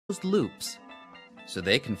loops so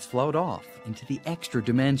they can float off into the extra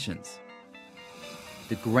dimensions.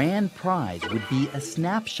 The grand prize would be a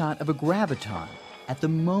snapshot of a graviton at the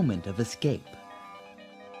moment of escape.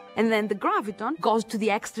 And then the graviton goes to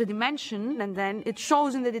the extra dimension, and then it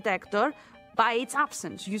shows in the detector by its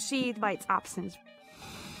absence. You see it by its absence.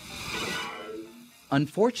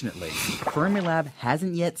 Unfortunately, Fermilab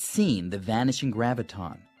hasn't yet seen the vanishing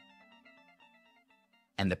graviton.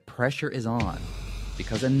 And the pressure is on,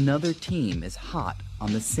 because another team is hot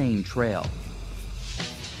on the same trail.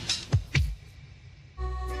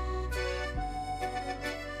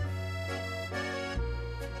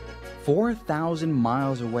 "4,000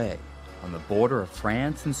 miles away, on the border of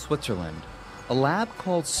France and Switzerland, a lab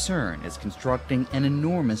called CERN is constructing an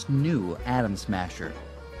enormous new atom smasher.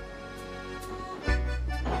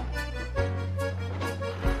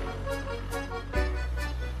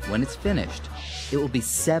 When it's finished, it will be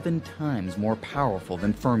 7 times more powerful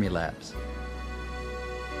than Fermilab's.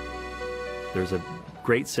 There's a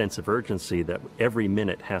great sense of urgency that every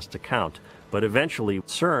minute has to count, but eventually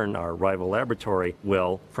CERN, our rival laboratory,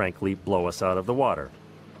 will, frankly, blow us out of the water.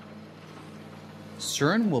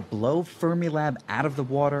 CERN will blow Fermilab out of the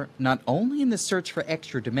water not only in the search for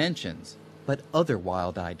extra dimensions, but other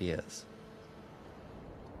wild ideas.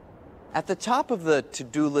 At the top of the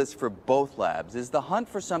to-do list for both labs is the hunt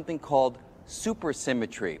for something called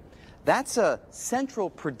supersymmetry. That's a central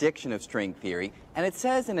prediction of string theory, and it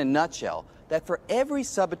says in a nutshell that for every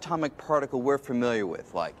subatomic particle we're familiar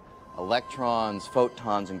with, like electrons,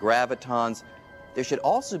 photons, and gravitons, there should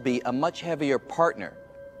also be a much heavier partner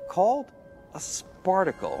called a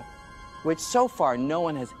sparticle, which so far no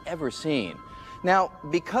one has ever seen. Now,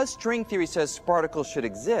 because string theory says sparticles should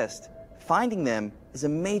exist, finding them is a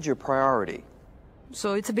major priority.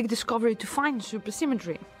 So it's a big discovery to find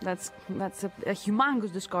supersymmetry. That's a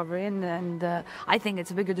humongous discovery, and I think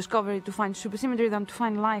it's a bigger discovery to find supersymmetry than to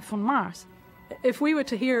find life on Mars. If we were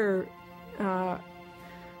to hear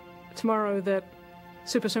tomorrow that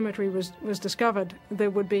supersymmetry was discovered, there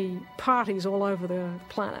would be parties all over the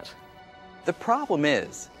planet. The problem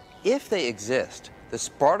is, if they exist, the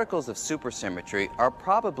sparticles of supersymmetry are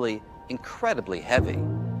probably incredibly heavy.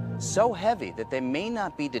 So heavy that they may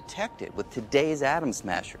not be detected with today's atom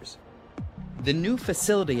smashers. The new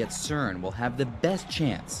facility at CERN will have the best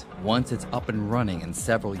chance once it's up and running in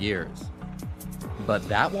several years. But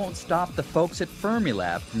that won't stop the folks at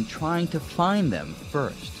Fermilab from trying to find them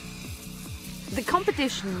first. The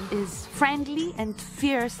competition is friendly and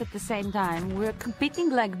fierce at the same time. We're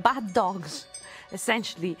competing like bad dogs,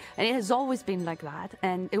 essentially. And it has always been like that,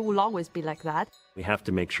 and it will always be like that. We have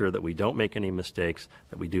to make sure that we don't make any mistakes,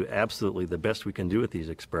 that we do absolutely the best we can do with these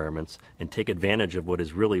experiments, and take advantage of what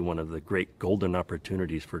is really one of the great golden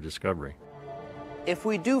opportunities for discovery. If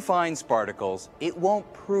we do find sparticles, it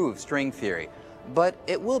won't prove string theory, but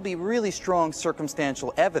it will be really strong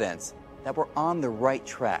circumstantial evidence that we're on the right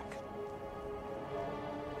track.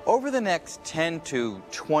 Over the next 10 to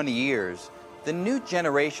 20 years, the new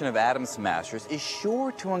generation of atom smashers is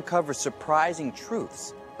sure to uncover surprising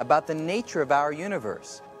truths about the nature of our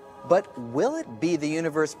universe. But will it be the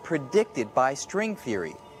universe predicted by string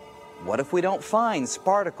theory? What if we don't find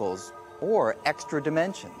sparticles or extra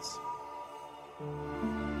dimensions?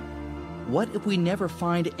 What if we never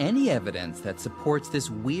find any evidence that supports this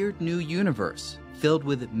weird new universe filled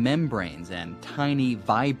with membranes and tiny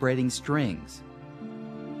vibrating strings?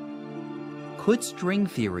 Could string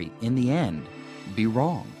theory, in the end, be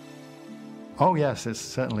wrong? Oh yes, it's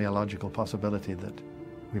certainly a logical possibility that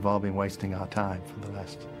we've all been wasting our time for the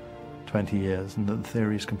last 20 years and that the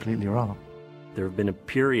theory is completely wrong. There have been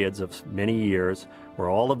periods of many years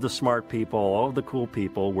where all of the smart people, all of the cool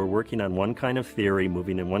people were working on one kind of theory,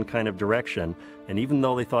 moving in one kind of direction, and even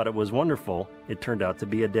though they thought it was wonderful, it turned out to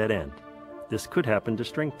be a dead end. This could happen to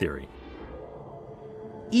string theory.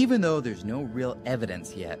 Even though there's no real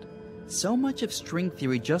evidence yet, so much of string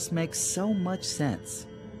theory just makes so much sense.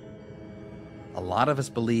 A lot of us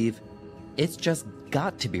believe it's just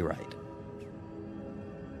got to be right.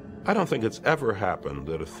 I don't think it's ever happened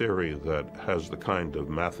that a theory that has the kind of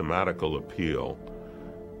mathematical appeal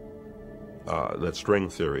that string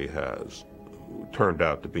theory has turned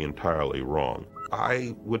out to be entirely wrong.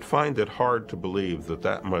 I would find it hard to believe that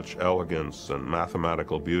that much elegance and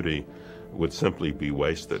mathematical beauty would simply be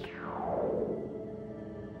wasted.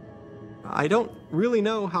 I don't really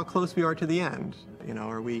know how close we are to the end. You know,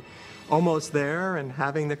 are we almost there and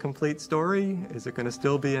having the complete story? Is it going to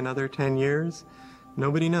still be another 10 years?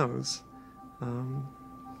 Nobody knows.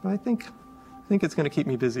 But I think it's going to keep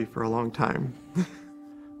me busy for a long time.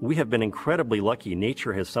 We have been incredibly lucky.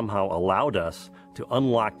 Nature has somehow allowed us to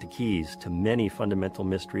unlock the keys to many fundamental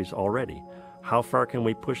mysteries already. How far can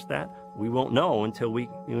we push that? We won't know until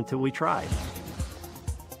we try.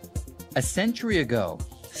 A century ago,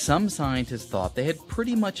 some scientists thought they had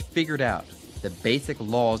pretty much figured out the basic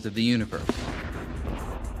laws of the universe.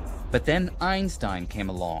 But then Einstein came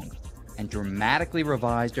along and dramatically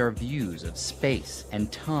revised our views of space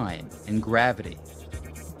and time and gravity.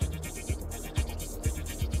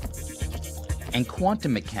 And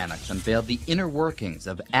quantum mechanics unveiled the inner workings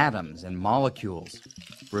of atoms and molecules,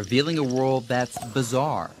 revealing a world that's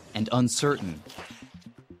bizarre and uncertain.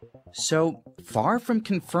 So, far from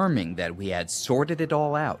confirming that we had sorted it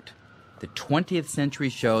all out, the 20th century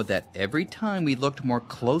showed that every time we looked more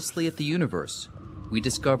closely at the universe, we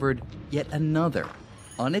discovered yet another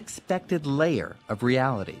unexpected layer of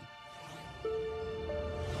reality.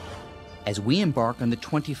 As we embark on the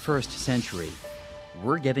 21st century,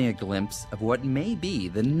 we're getting a glimpse of what may be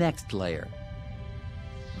the next layer.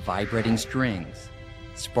 Vibrating strings,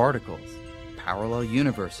 sparticles, parallel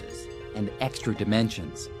universes, and extra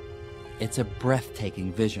dimensions. It's a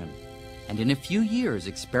breathtaking vision, and in a few years,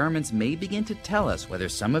 experiments may begin to tell us whether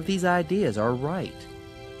some of these ideas are right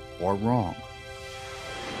or wrong.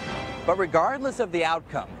 But regardless of the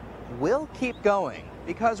outcome, we'll keep going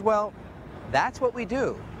because, well, that's what we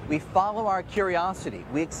do. We follow our curiosity.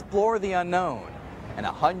 We explore the unknown. And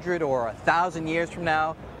 100 or 1,000 years from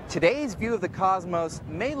now, today's view of the cosmos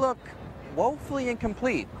may look woefully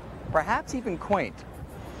incomplete, perhaps even quaint.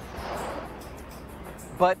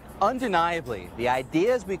 But undeniably, the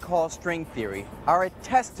ideas we call string theory are a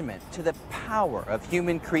testament to the power of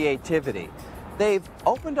human creativity. They've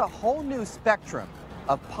opened a whole new spectrum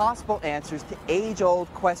of possible answers to age-old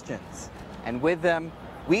questions. And with them,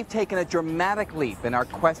 we've taken a dramatic leap in our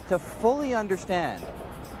quest to fully understand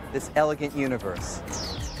this elegant universe.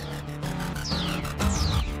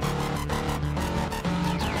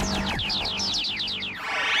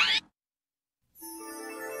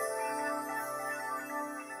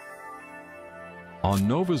 On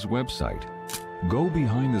NOVA's website, go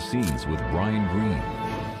behind the scenes with Brian Greene.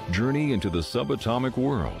 Journey into the subatomic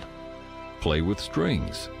world. Play with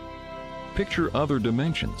strings. Picture other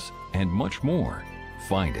dimensions and much more.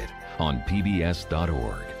 Find it on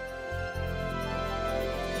pbs.org.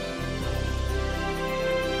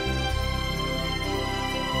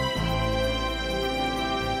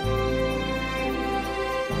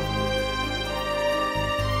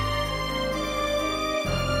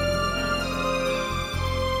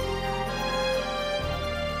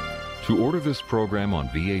 To order this program on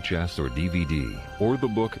VHS or DVD, or the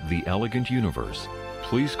book The Elegant Universe,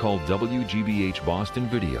 please call WGBH Boston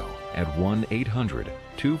Video at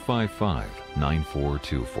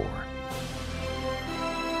 1-800-255-9424.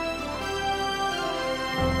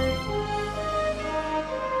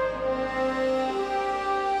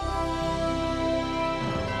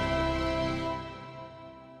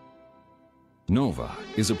 NOVA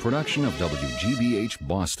is a production of WGBH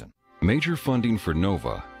Boston. Major funding for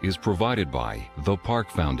NOVA is provided by the Park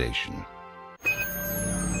Foundation.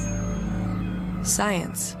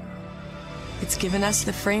 Science. It's given us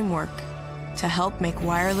the framework to help make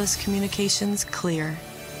wireless communications clear.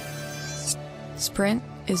 Sprint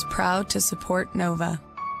is proud to support NOVA.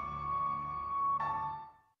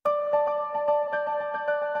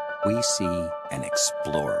 We see an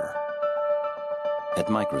explorer. At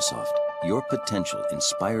Microsoft, your potential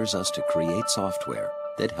inspires us to create software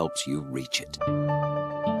that helps you reach it.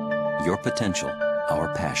 Your potential,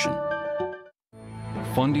 our passion.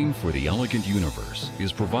 Funding for the Elegant Universe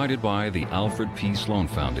is provided by the Alfred P. Sloan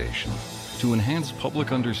Foundation to enhance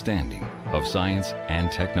public understanding of science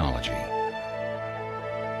and technology.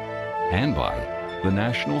 And by the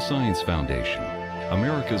National Science Foundation,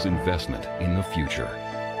 America's investment in the future.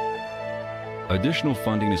 Additional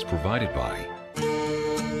funding is provided by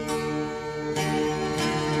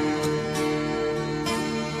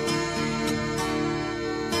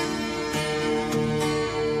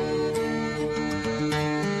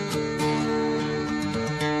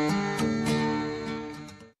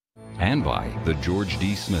the George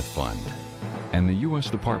D. Smith Fund and the U.S.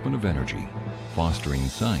 Department of Energy, fostering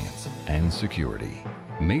science and security.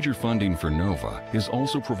 Major funding for NOVA is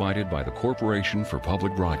also provided by the Corporation for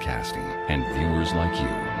Public Broadcasting and viewers like you.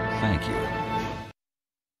 Thank you.